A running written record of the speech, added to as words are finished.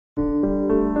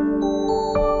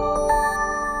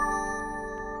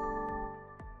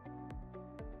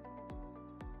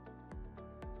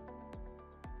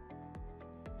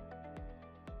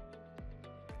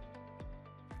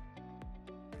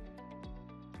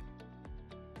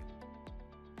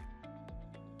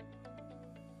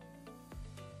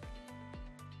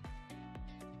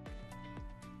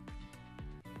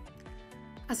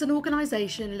As an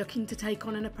organisation looking to take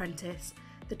on an apprentice,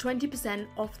 the 20%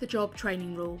 off-the-job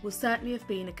training rule will certainly have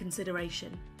been a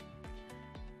consideration.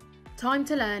 Time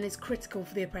to learn is critical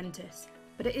for the apprentice,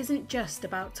 but it isn't just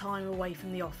about time away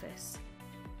from the office.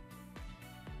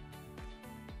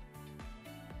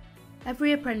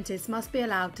 Every apprentice must be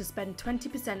allowed to spend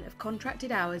 20% of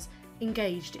contracted hours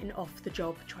engaged in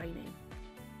off-the-job training.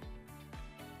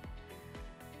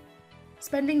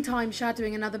 Spending time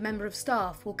shadowing another member of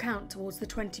staff will count towards the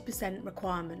 20%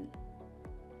 requirement.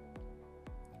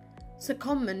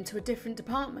 Secondment to a different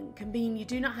department can mean you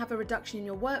do not have a reduction in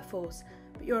your workforce,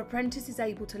 but your apprentice is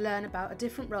able to learn about a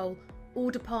different role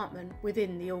or department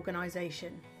within the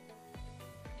organisation.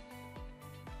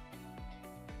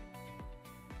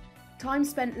 Time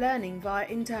spent learning via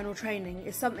internal training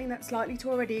is something that's likely to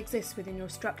already exist within your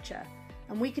structure,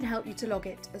 and we can help you to log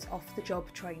it as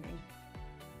off-the-job training.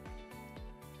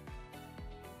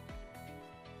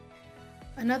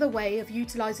 Another way of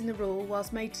utilising the rule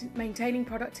whilst maintaining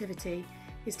productivity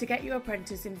is to get your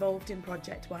apprentice involved in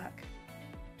project work.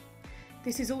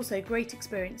 This is also great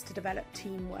experience to develop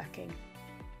team working.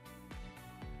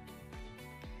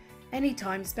 Any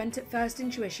time spent at First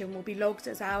Intuition will be logged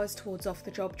as hours towards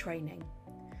off-the-job training.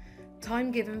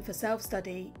 Time given for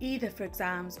self-study, either for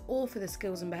exams or for the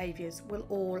skills and behaviours, will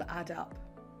all add up.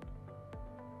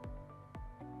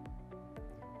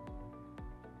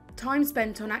 Time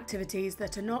spent on activities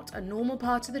that are not a normal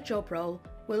part of the job role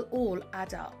will all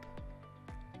add up.